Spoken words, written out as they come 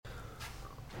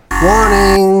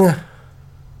Warning!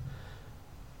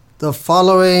 The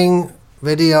following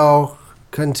video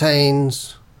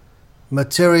contains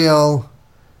material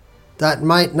that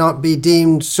might not be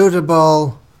deemed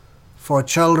suitable for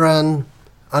children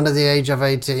under the age of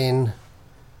 18,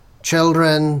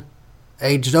 children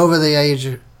aged over the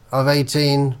age of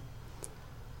 18,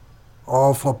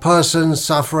 or for persons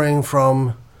suffering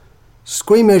from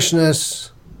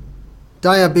squeamishness,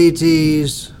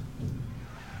 diabetes,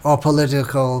 or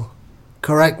political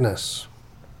correctness.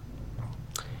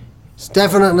 It's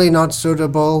definitely not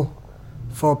suitable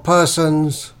for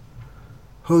persons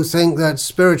who think that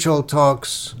spiritual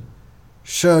talks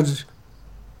should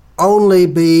only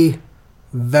be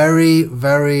very,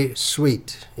 very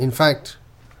sweet. In fact,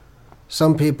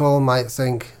 some people might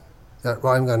think that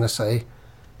what I'm going to say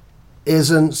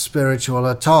isn't spiritual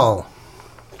at all.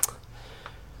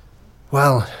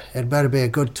 Well, it better be a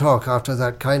good talk after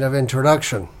that kind of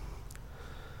introduction.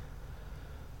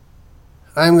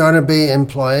 I'm going to be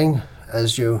employing,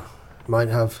 as you might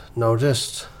have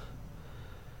noticed,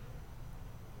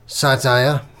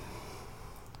 satire,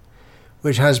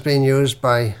 which has been used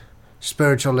by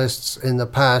spiritualists in the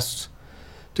past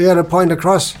to get a point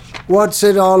across. What's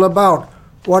it all about?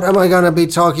 What am I going to be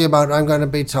talking about? I'm going to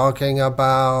be talking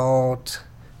about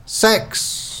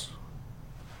sex,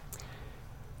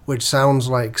 which sounds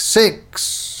like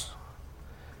six,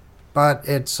 but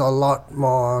it's a lot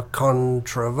more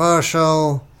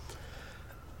controversial.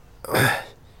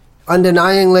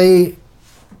 Undeniably,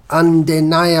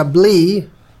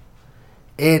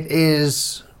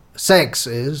 sex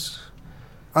is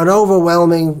an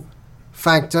overwhelming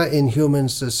factor in human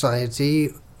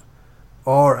society,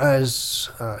 or as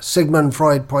Sigmund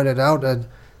Freud pointed out, an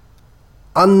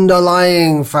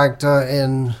underlying factor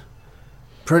in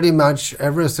pretty much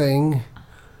everything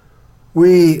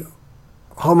we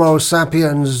Homo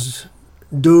sapiens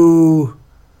do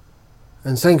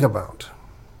and think about.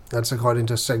 That's according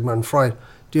to Sigmund Freud.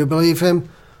 Do you believe him?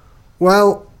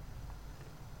 Well,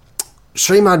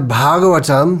 Srimad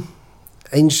Bhagavatam,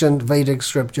 ancient Vedic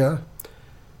scripture,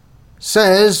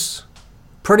 says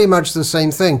pretty much the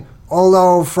same thing,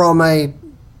 although from a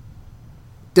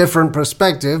different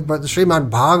perspective. But the Srimad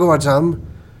Bhagavatam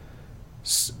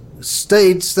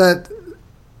states that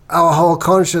our whole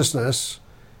consciousness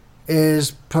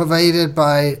is pervaded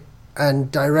by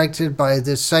and directed by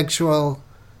this sexual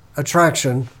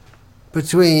attraction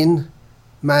between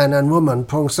man and woman.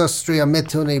 Pungsastriya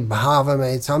mituni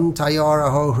bhavametam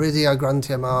tayoraho hridya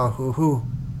grantyamahuhu.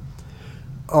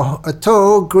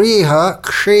 Ato griha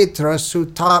kshetra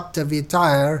sutapta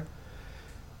vitar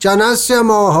janasya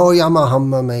moho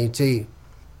yamahammameti.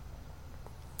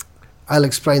 I'll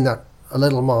explain that a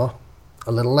little more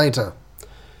a little later.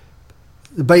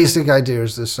 The basic idea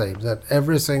is the same, that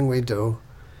everything we do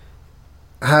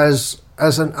has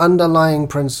as an underlying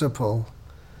principle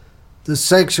the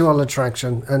sexual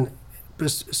attraction, and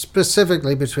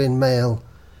specifically between male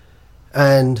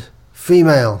and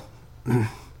female.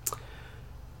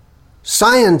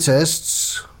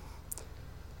 Scientists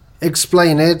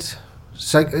explain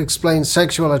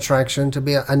sexual attraction to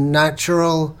be a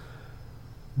natural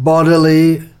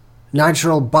bodily,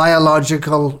 natural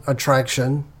biological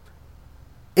attraction,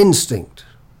 instinct,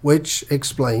 which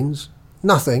explains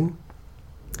nothing.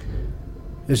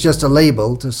 It's just a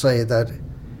label to say that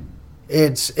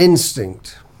it's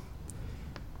instinct.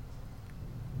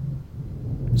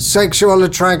 Sexual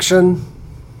attraction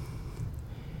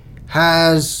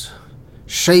has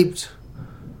shaped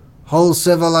whole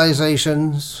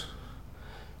civilizations,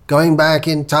 going back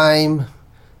in time,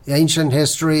 the ancient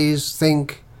histories,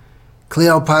 think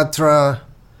Cleopatra,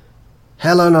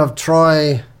 Helen of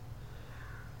Troy.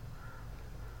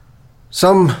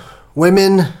 Some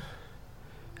women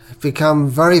have become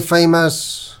very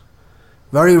famous,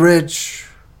 very rich,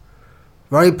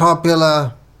 very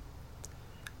popular,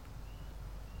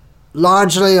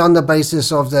 largely on the basis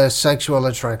of their sexual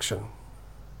attraction.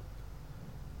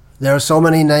 There are so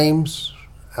many names.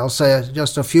 I'll say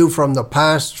just a few from the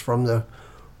past, from the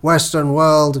Western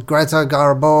world: Greta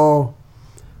Garbo,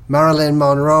 Marilyn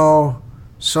Monroe,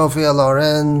 Sophia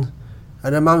Loren.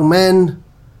 And among men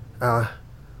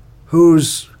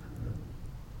whose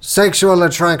sexual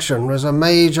attraction was a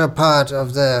major part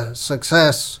of their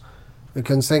success, we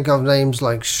can think of names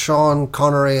like Sean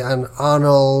Connery and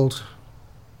Arnold,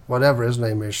 whatever his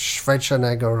name is,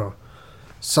 Schwarzenegger or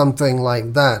something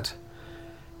like that.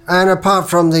 And apart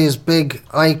from these big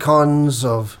icons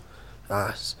of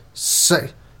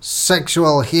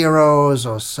sexual heroes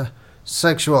or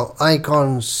sexual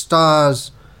icon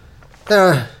stars, there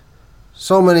are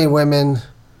so many women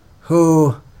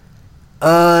who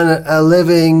earn a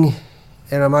living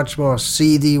in a much more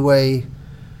seedy way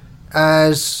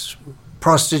as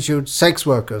prostitutes, sex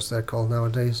workers they're called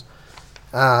nowadays.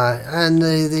 And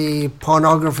the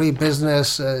pornography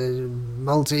business,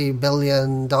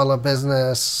 multi-billion-dollar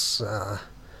business.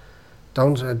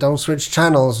 Don't switch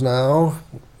channels now.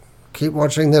 Keep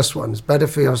watching this one. It's better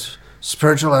for your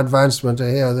spiritual advancement to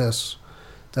hear this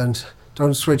than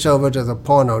don't switch over to the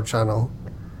porno channel.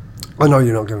 I know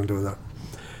you're not going to do that.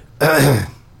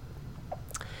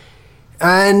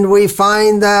 And we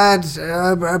find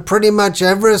that pretty much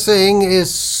everything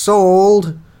is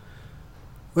sold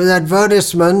with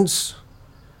advertisements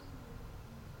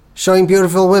showing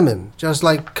beautiful women, just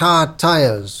like car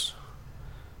tires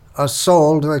are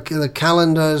sold, the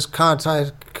calendars, car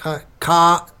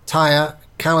tire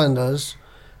calendars,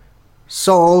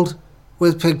 sold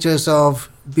with pictures of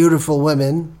beautiful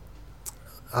women,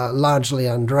 largely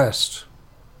undressed.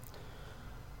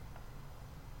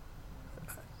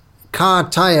 Car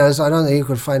tires, I don't think you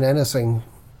could find anything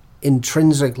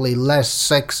intrinsically less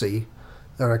sexy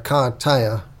than a car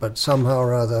tire, but somehow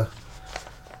or other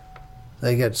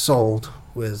they get sold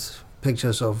with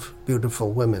pictures of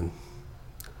beautiful women.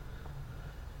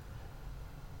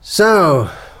 So,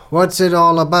 what's it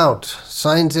all about?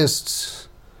 Scientists,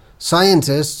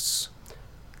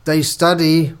 they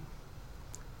study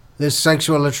this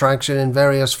sexual attraction in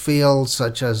various fields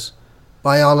such as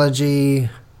biology,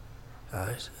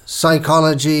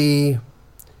 psychology,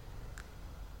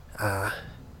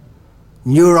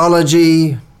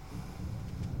 neurology,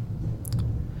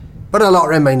 but a lot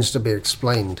remains to be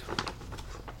explained,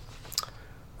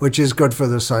 which is good for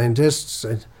the scientists,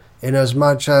 in as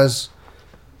much as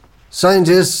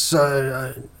scientists,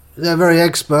 they're very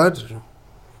expert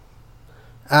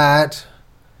at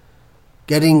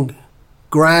getting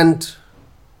grant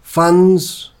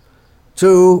funds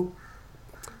to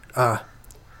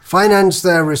finance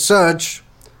their research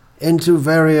into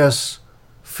various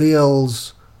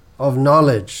fields of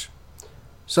knowledge.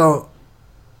 So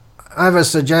I have a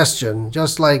suggestion.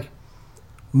 Just like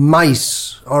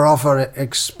mice are often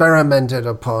experimented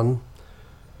upon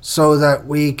so that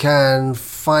we can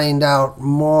find out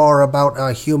more about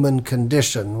our human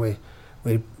condition. We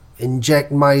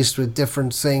inject mice with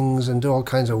different things and do all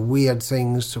kinds of weird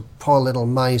things to poor little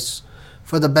mice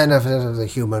for the benefit of the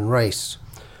human race.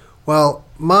 Well,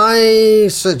 my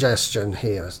suggestion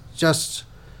here, just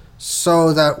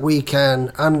so that we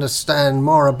can understand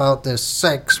more about this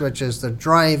sex, which is the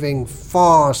driving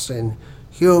force in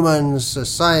human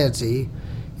society,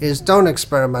 is don't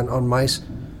experiment on mice.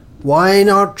 Why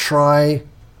not try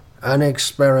an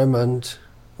experiment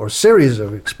or series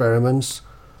of experiments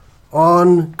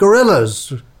on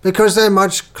gorillas? Because they're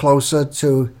much closer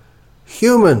to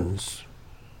humans.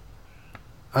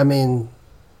 I mean,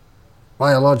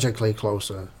 biologically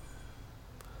closer.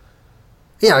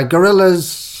 Yeah,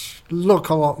 gorillas look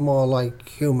a lot more like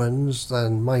humans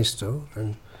than mice do,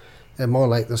 and they're more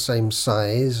like the same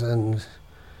size, and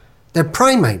they're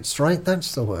primates, right?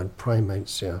 That's the word,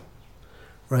 primates, yeah.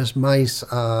 Whereas mice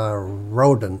are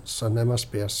rodents, and there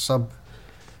must be a subgenus,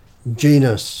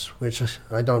 which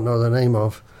I don't know the name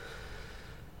of.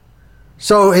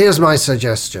 So here's my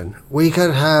suggestion. We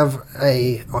could have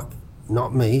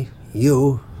not me,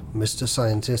 you, Mr.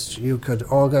 Scientist, you could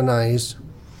organize,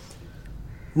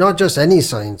 not just any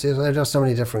scientist, there are just so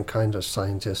many different kinds of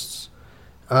scientists,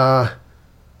 the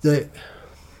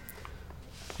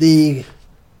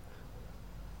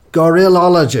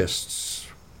gorillologists,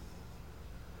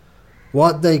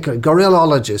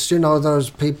 gorillologists, you know, those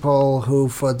people who,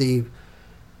 for the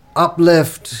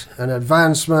uplift and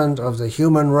advancement of the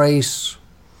human race,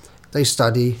 they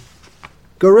study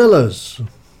gorillas.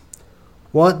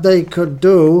 What they could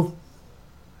do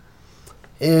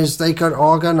is they could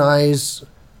organize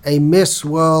a Miss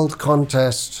World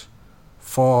contest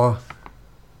for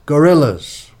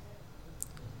gorillas.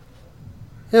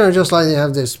 You know, just like they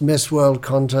have this Miss World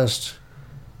contest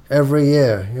every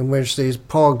year in which these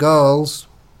poor girls,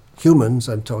 humans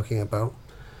I'm talking about,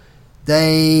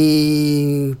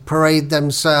 they parade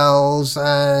themselves,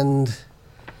 and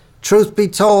truth be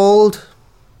told,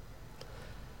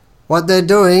 what they're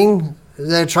doing,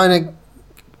 they're trying to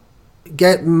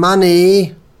get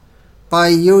money by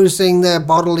using their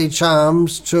bodily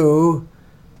charms to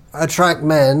attract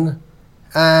men,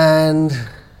 and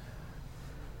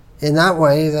in that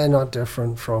way they're not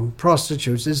different from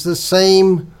prostitutes. It's the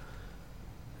same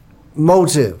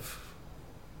motive.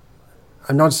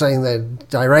 I'm not saying they're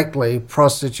directly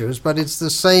prostitutes, but it's the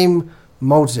same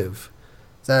motive,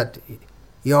 that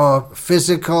your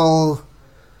physical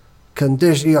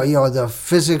condition, the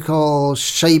physical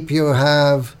shape you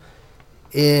have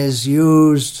is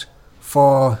used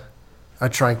for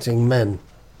attracting men.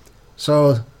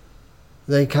 So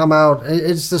they come out.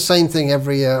 It's the same thing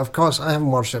every year. Of course, I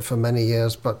haven't watched it for many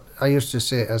years, but I used to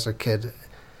see it as a kid.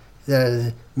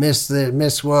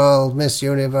 Miss World, Miss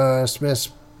Universe, Miss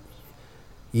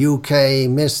UK,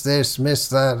 Miss this, Miss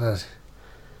that.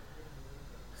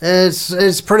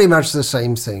 It's pretty much the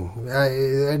same thing.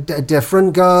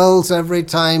 Different girls every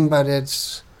time, but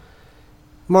it's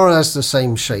more or less the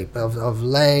same shape of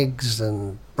legs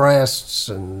and breasts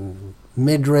and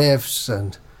midriffs,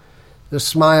 and the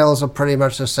smiles are pretty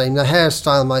much the same. The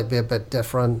hairstyle might be a bit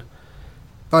different,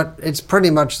 but it's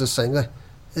pretty much the same.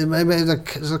 Maybe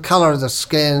the color of the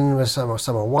skin, some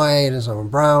are white, some are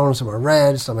brown, some are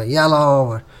red, some are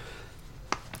yellow.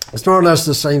 It's more or less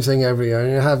the same thing every year.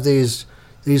 And you have these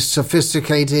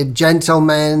sophisticated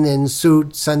gentlemen in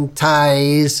suits and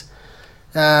ties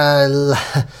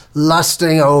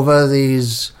lusting over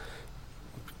these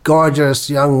gorgeous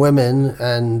young women,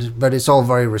 but it's all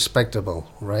very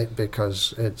respectable, right?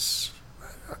 Because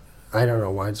I don't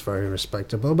know why it's very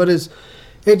respectable, but it's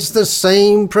the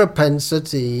same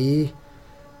propensity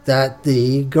that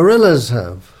the gorillas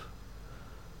have.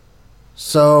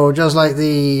 So just like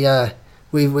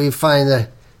we find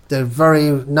the very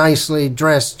nicely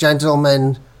dressed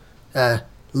gentlemen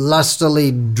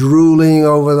lustily drooling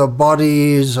over the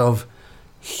bodies of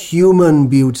human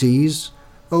beauties,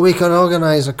 well, we could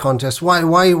organize a contest.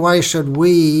 Why should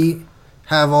we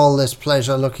have all this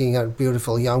pleasure looking at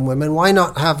beautiful young women? Why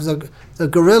not have the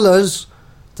gorillas?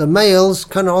 The males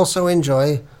can also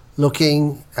enjoy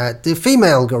looking at the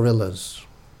female gorillas.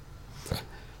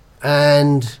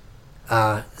 And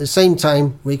at the same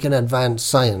time, we can advance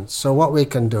science. So what we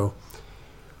can do,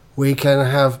 we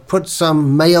can put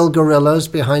some male gorillas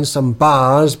behind some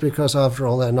bars, because after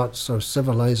all, they're not so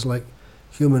civilized like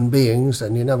human beings,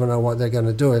 and you never know what they're going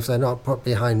to do if they're not put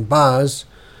behind bars.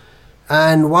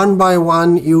 And one by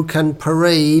one, you can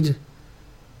parade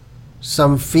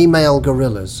some female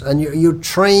gorillas, and you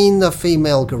train the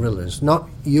female gorillas, not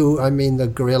you, I mean the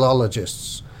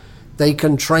gorillologists. They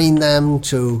can train them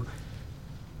to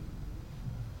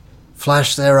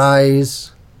flash their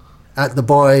eyes at the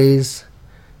boys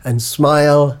and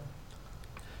smile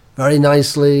very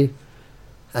nicely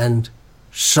and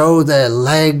show their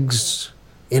legs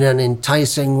in an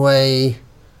enticing way,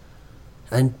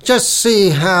 and just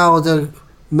see how the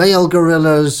male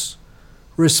gorillas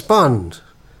respond.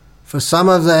 For some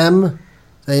of them,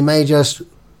 they may just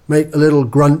make a little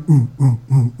grunt.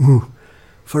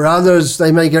 For others,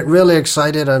 they may get really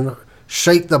excited and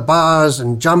shake the bars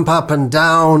and jump up and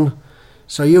down.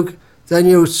 So then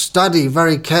you study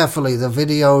very carefully the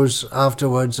videos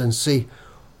afterwards and see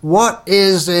what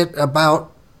is it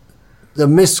about the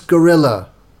Miss Gorillas,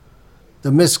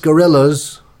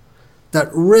 that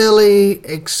really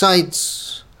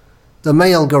excites the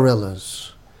male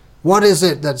gorillas. What is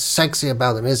it that's sexy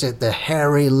about them? Is it the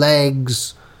hairy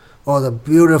legs, or the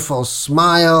beautiful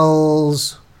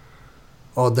smiles,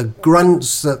 or the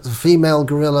grunts that the female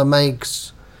gorilla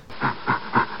makes?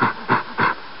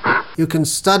 You can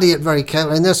study it very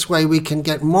carefully. In this way, we can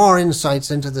get more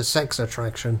insights into the sex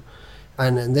attraction,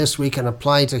 and in this we can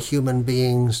apply to human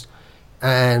beings,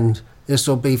 and this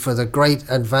will be for the great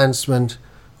advancement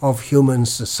of human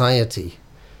society.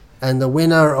 And the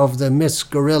winner of the Miss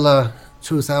Gorilla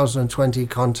 2020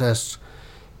 contest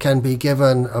can be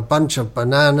given a bunch of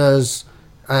bananas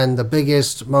and the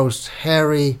biggest, most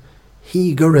hairy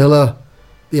he-gorilla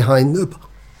behind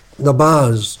the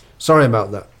bars. Sorry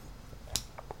about that.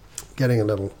 Getting a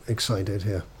little excited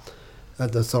here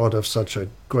at the thought of such a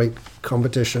great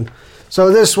competition.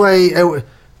 So this way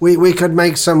we could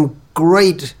make some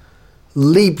great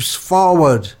leaps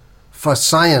forward for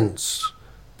science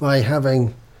by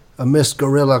having a Miss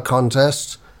Gorilla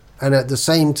contest, and at the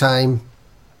same time,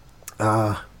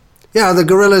 the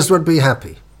gorillas would be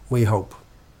happy, we hope.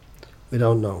 We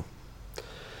don't know.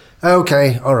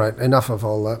 Okay, all right, enough of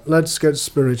all that. Let's get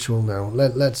spiritual now.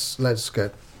 Let's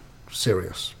get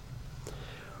serious.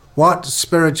 What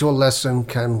spiritual lesson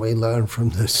can we learn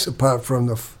from this, apart from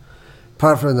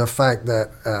the fact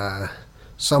that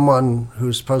someone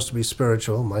who's supposed to be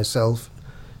spiritual, myself,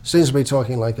 seems to be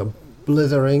talking like a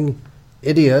blithering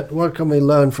idiot? What can we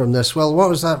learn from this? Well, what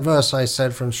was that verse I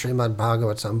said from Srimad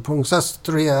Bhagavatam?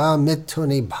 Pungsastriya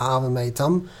mituni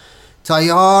bhavametam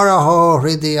tayaraho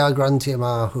hridaya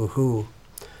grantimahuhu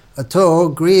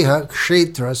ato griha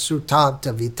kshetra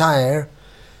sutapta vitair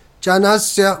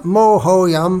janasya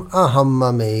mohoyam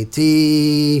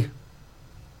ahammameti.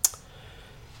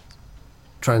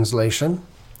 Translation: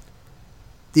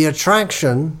 the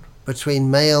attraction between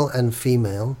male and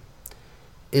female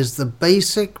is the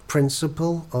basic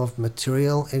principle of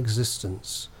material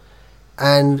existence,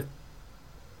 And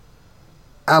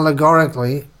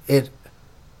allegorically, it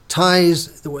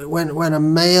ties, when a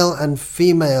male and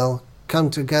female come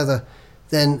together,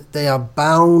 then they are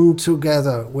bound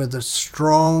together with a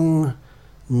strong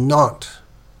knot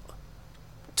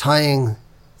tying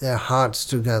their hearts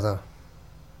together.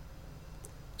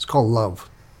 It's called love.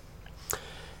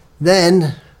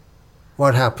 Then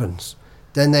what happens?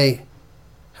 Then they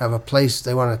have a place,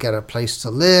 they want to get a place to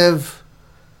live,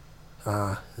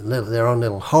 their own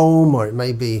little home, or it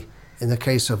may be, in the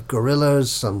case of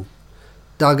gorillas, some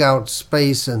dugout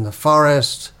space in the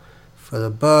forest. For the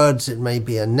birds, it may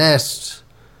be a nest,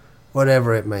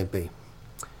 whatever it may be.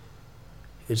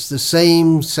 It's the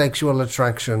same sexual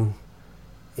attraction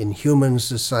in human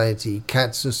society,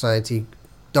 cat society,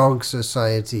 dog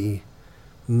society,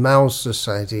 mouse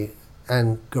society,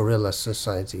 and gorilla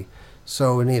society.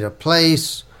 So we need a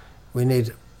place.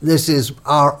 This is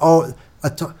our own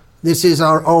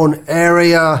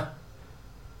area.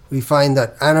 We find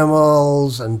that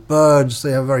animals and birds,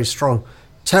 they have very strong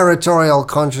territorial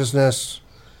consciousness.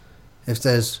 If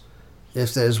there's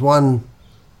one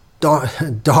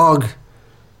dog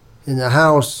in the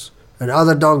house and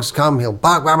other dogs come, he'll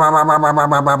bark, bark, bark, bark, bark,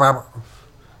 bark, bark, bark.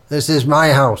 This is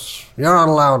my house. You're not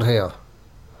allowed here.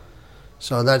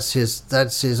 So that's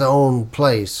his own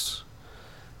place.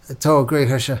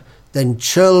 Then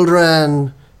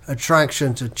children,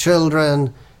 attraction to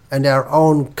children, and our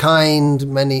own kind.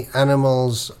 Many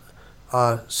animals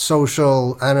are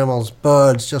social animals,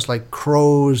 birds, just like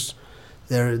crows.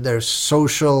 They're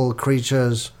social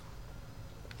creatures.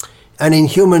 And in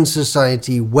human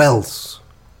society, wealth.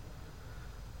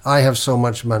 I have so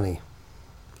much money.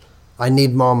 I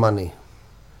need more money.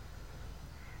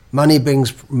 Money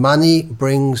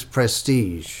brings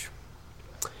prestige.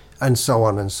 And so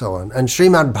on and so on. And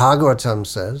Srimad Bhagavatam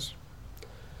says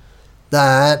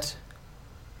that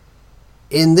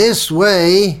in this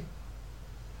way,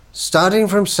 starting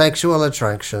from sexual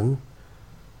attraction,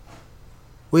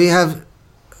 we have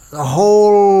a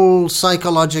whole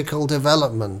psychological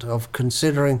development of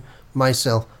considering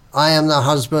myself. I am the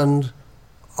husband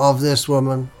of this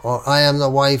woman, or I am the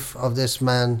wife of this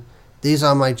man. These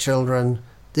are my children.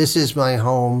 This is my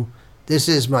home. This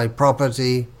is my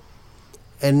property.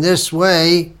 In this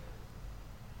way,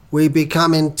 we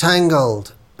become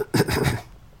entangled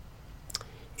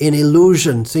in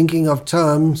illusion, thinking of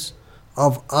terms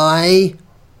of I,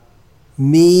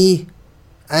 me,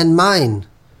 and mine.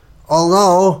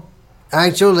 Although,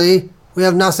 actually, we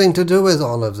have nothing to do with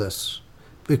all of this,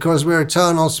 because we're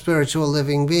eternal spiritual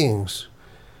living beings.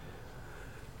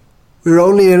 We're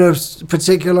only in a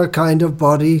particular kind of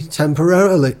body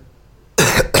temporarily.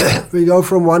 We go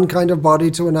from one kind of body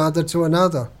to another to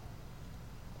another.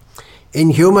 In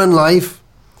human life,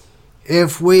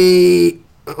 if we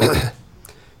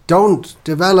don't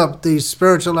develop the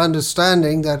spiritual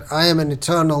understanding that I am an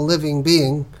eternal living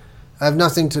being, I have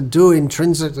nothing to do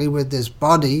intrinsically with this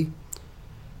body,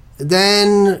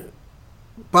 then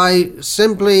by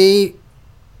simply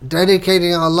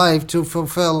dedicating our life to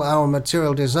fulfill our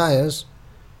material desires,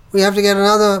 we have to get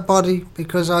another body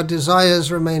because our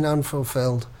desires remain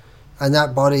unfulfilled. And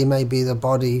that body may be the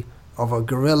body of a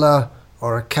gorilla,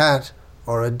 or a cat,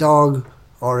 or a dog,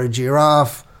 or a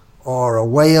giraffe, or a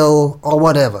whale, or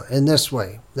whatever. In this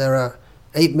way, there are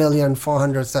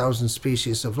 8,400,000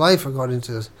 species of life according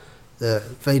to the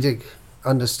Vedic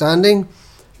understanding,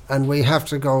 and we have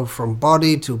to go from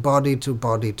body to body to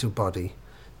body to body.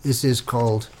 This is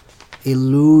called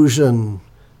illusion,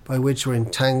 by which we're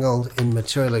entangled in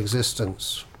material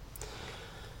existence.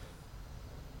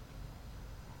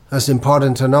 That's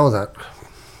important to know that.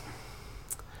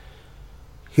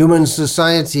 Human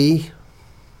society,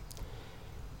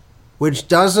 which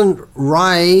doesn't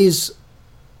rise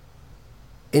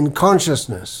in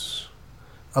consciousness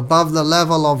above the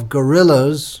level of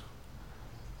gorillas,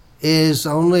 is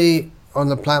only on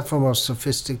the platform of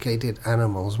sophisticated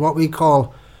animals. What we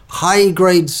call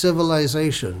high-grade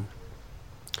civilization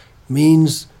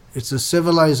means it's a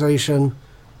civilization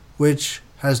which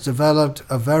has developed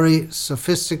a very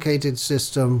sophisticated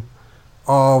system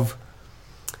of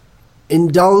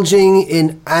indulging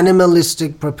in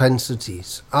animalistic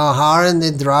propensities. Ahara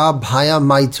nidra bhaya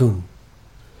maithun.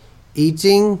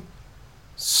 Eating,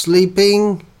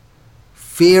 sleeping,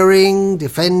 fearing,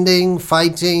 defending,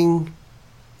 fighting,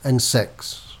 and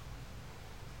sex.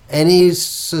 Any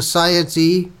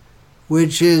society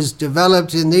which is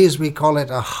developed in these, we call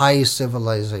it a high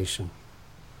civilization.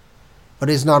 But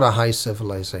it's not a high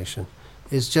civilization.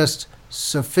 It's just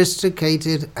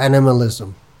sophisticated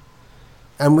animalism.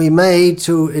 And we may,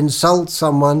 to insult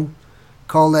someone,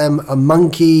 call them a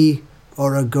monkey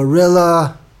or a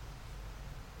gorilla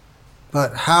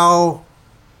But how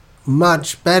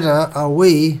much better are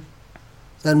we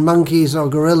than monkeys or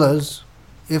gorillas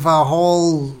if our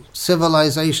whole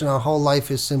civilization, our whole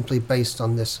life is simply based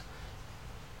on this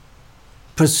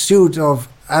pursuit of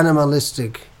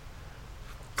animalistic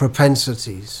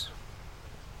propensities?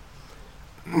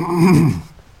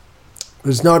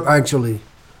 It's not actually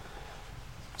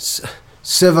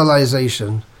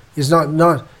civilization. Is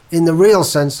not in the real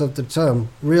sense of the term.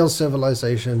 Real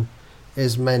civilization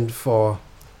is meant for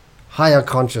higher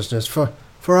consciousness,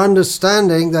 for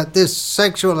understanding that this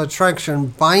sexual attraction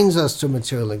binds us to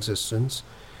material existence,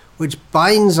 which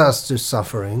binds us to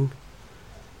suffering.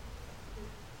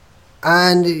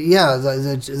 And yeah,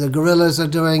 the gorillas are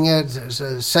doing it,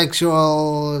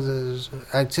 sexual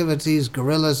activities,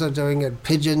 gorillas are doing it,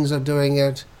 pigeons are doing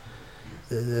it.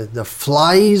 The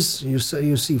flies, you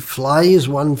see flies,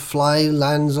 one fly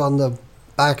lands on the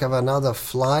back of another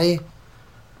fly.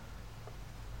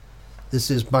 This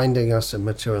is binding us in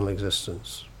material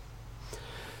existence.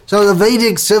 So the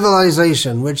Vedic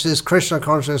civilization, which this Krishna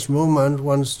conscious movement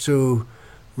wants to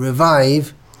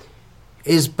revive,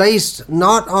 is based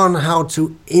not on how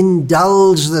to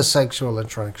indulge the sexual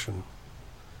attraction,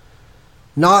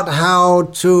 not how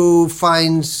to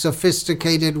find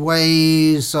sophisticated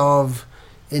ways of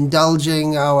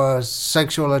indulging our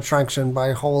sexual attraction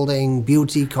by holding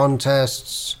beauty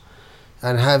contests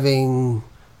and having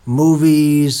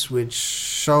movies which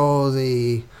show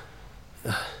the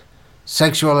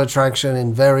sexual attraction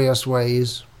in various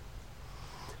ways.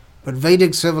 But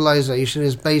Vedic civilization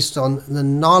is based on the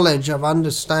knowledge of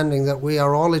understanding that we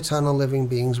are all eternal living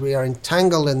beings. We are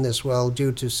entangled in this world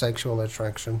due to sexual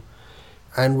attraction.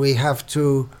 And we have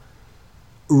to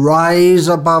rise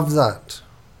above that.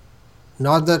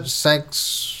 Not that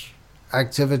sex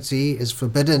activity is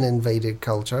forbidden in Vedic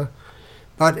culture,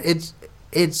 but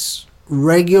it's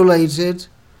regulated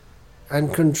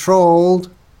and controlled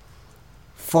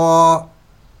for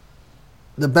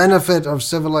the benefit of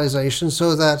civilization,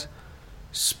 so that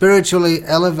spiritually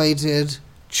elevated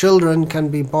children can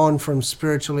be born from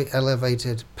spiritually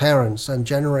elevated parents, and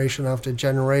generation after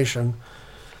generation,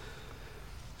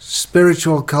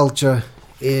 spiritual culture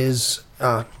is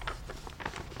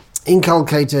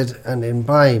inculcated and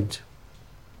imbibed.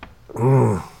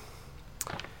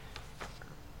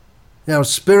 Now,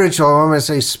 spiritual, when I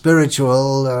say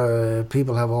spiritual,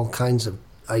 people have all kinds of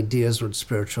ideas what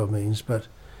spiritual means, but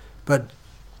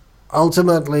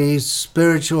ultimately,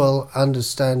 spiritual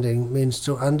understanding means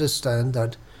to understand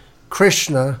that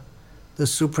Krishna, the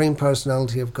Supreme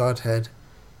Personality of Godhead,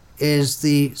 is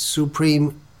the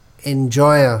supreme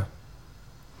enjoyer.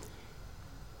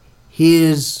 He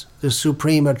is the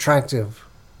supreme attractive.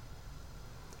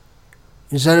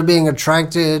 Instead of being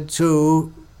attracted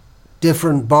to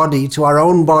different body, to our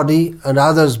own body and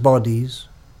others' bodies,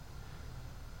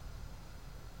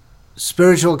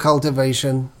 spiritual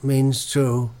cultivation means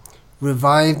to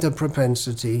revive the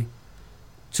propensity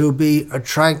to be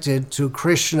attracted to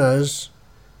Krishna's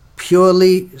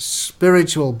purely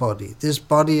spiritual body. This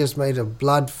body is made of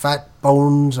blood, fat,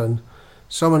 bones, and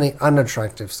so many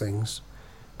unattractive things.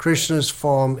 Krishna's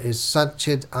form is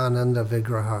Satchit Ananda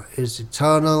Vigraha, is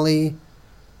eternally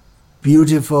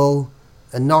beautiful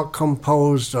and not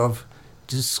composed of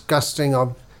disgusting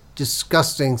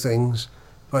things,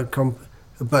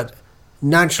 but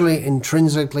naturally,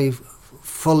 intrinsically,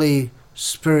 fully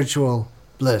spiritual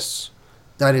bliss.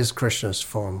 That is Krishna's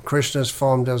form. Krishna's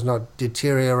form does not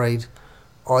deteriorate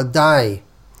or die.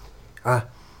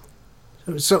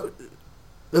 So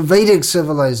the Vedic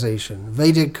civilization,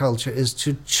 Vedic culture, is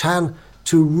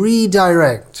to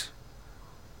redirect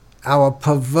our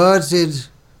perverted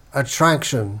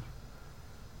attraction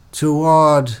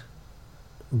toward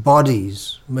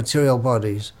bodies, material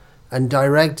bodies, and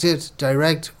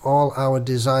direct all our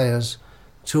desires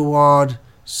toward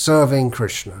serving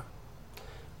Krishna.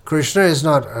 Krishna is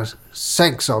not a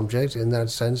sex object in that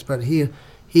sense, but he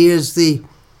is the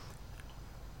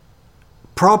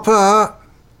proper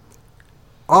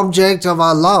object of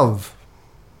our love.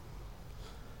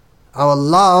 Our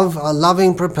love, our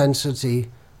loving propensity,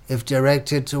 if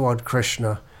directed toward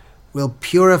Krishna, will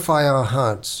purify our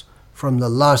hearts from the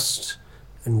lust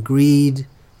and greed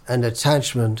and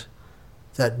attachment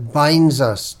that binds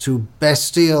us to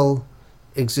bestial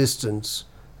existence,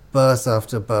 birth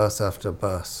after birth after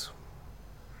birth.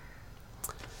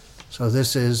 So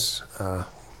this is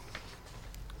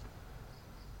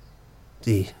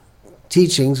the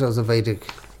teachings of the Vedic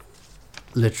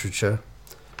literature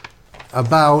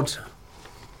about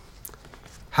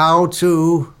how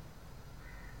to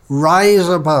rise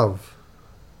above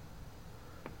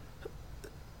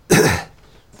the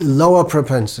lower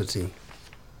propensity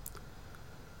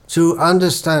to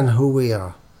understand who we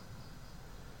are,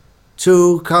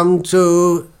 to come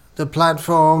to the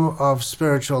platform of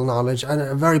spiritual knowledge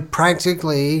and very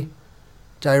practically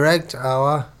direct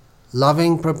our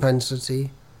loving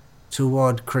propensity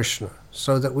toward Krishna,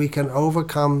 so that we can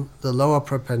overcome the lower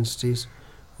propensities,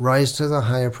 rise to the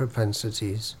higher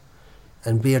propensities,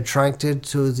 and be attracted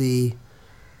to the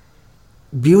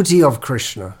beauty of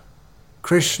Krishna.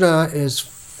 Krishna is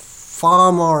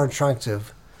far more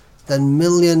attractive than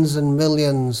millions and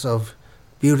millions of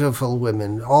beautiful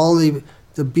women. All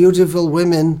the beautiful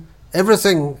women,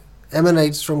 everything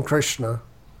emanates from Krishna.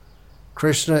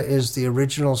 Krishna is the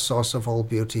original source of all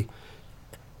beauty,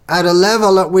 at a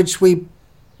level at which we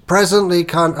presently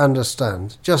can't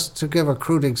understand. Just to give a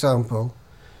crude example,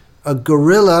 a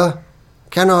gorilla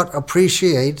cannot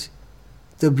appreciate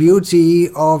the beauty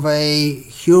of a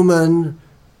human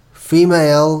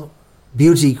female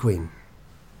beauty queen,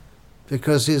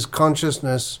 because his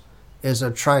consciousness is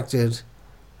attracted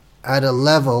at a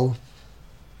level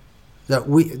that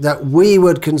we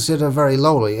would consider very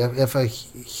lowly. If a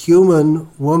human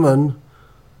woman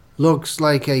looks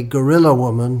like a gorilla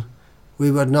woman, we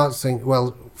would not think,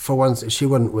 well, for one thing, she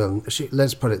wouldn't win.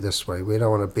 Let's put it this way. We don't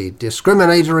want to be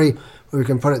discriminatory, but we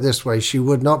can put it this way. She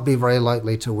would not be very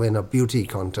likely to win a beauty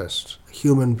contest, a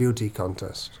human beauty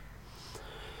contest.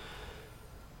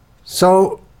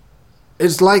 So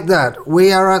it's like that.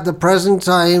 We are at the present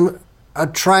time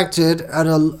attracted at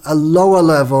a lower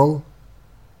level.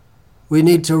 We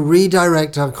need to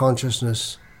redirect our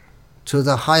consciousness to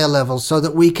the higher level so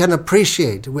that we can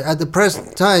appreciate. At the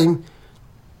present time,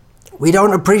 we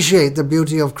don't appreciate the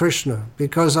beauty of Krishna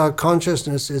because our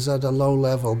consciousness is at a low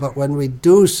level. But when we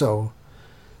do so,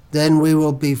 then we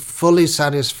will be fully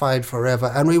satisfied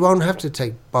forever, and we won't have to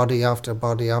take body after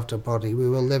body after body. We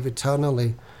will live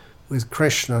eternally with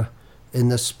Krishna in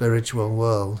the spiritual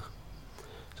world.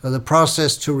 So the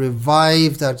process to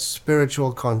revive that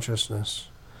spiritual consciousness,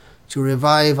 to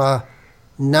revive our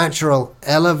natural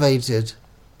elevated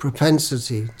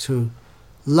propensity to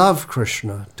love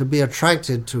Krishna, to be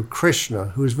attracted to Krishna,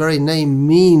 whose very name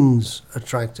means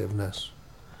attractiveness.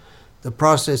 The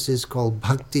process is called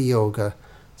Bhakti Yoga,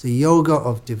 the yoga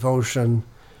of devotion,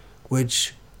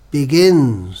 which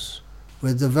begins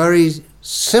with the very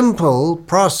simple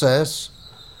process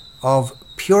of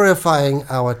purifying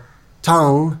our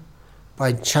tongue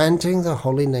by chanting the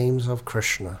holy names of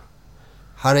Krishna.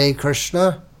 Hare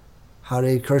Krishna,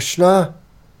 Hare Krishna,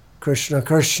 Krishna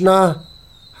Krishna,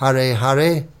 Hare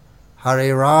Hare,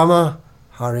 Hare Rama,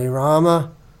 Hare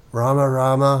Rama, Rama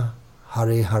Rama,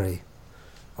 Hare Hare.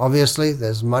 Obviously,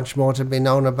 there's much more to be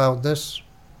known about this.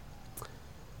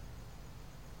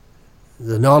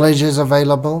 The knowledge is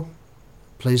available.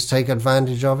 Please take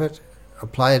advantage of it.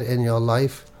 Apply it in your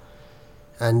life.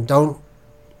 And don't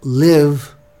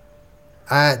live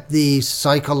at the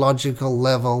psychological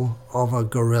level of a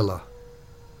gorilla.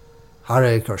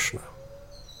 Hare Krishna.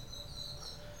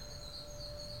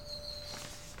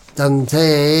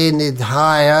 Dante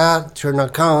nidhaya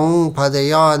turnakang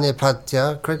padaya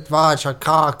nipatya kritvacha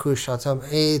kakushatam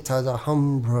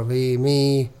etadaham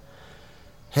bravimi.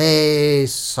 He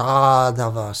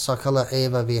sadhava sakala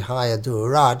eva vihaya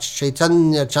duraj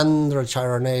chaitanya chandra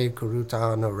charane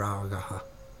kurutana ragaha.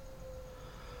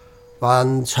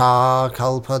 Vancha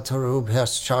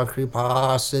kalpatarubhyascha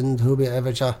kripa sindhubhya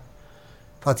evacha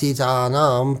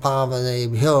patitanam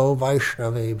pavanebhyo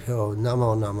vaishnavebhyo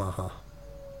namo namaha.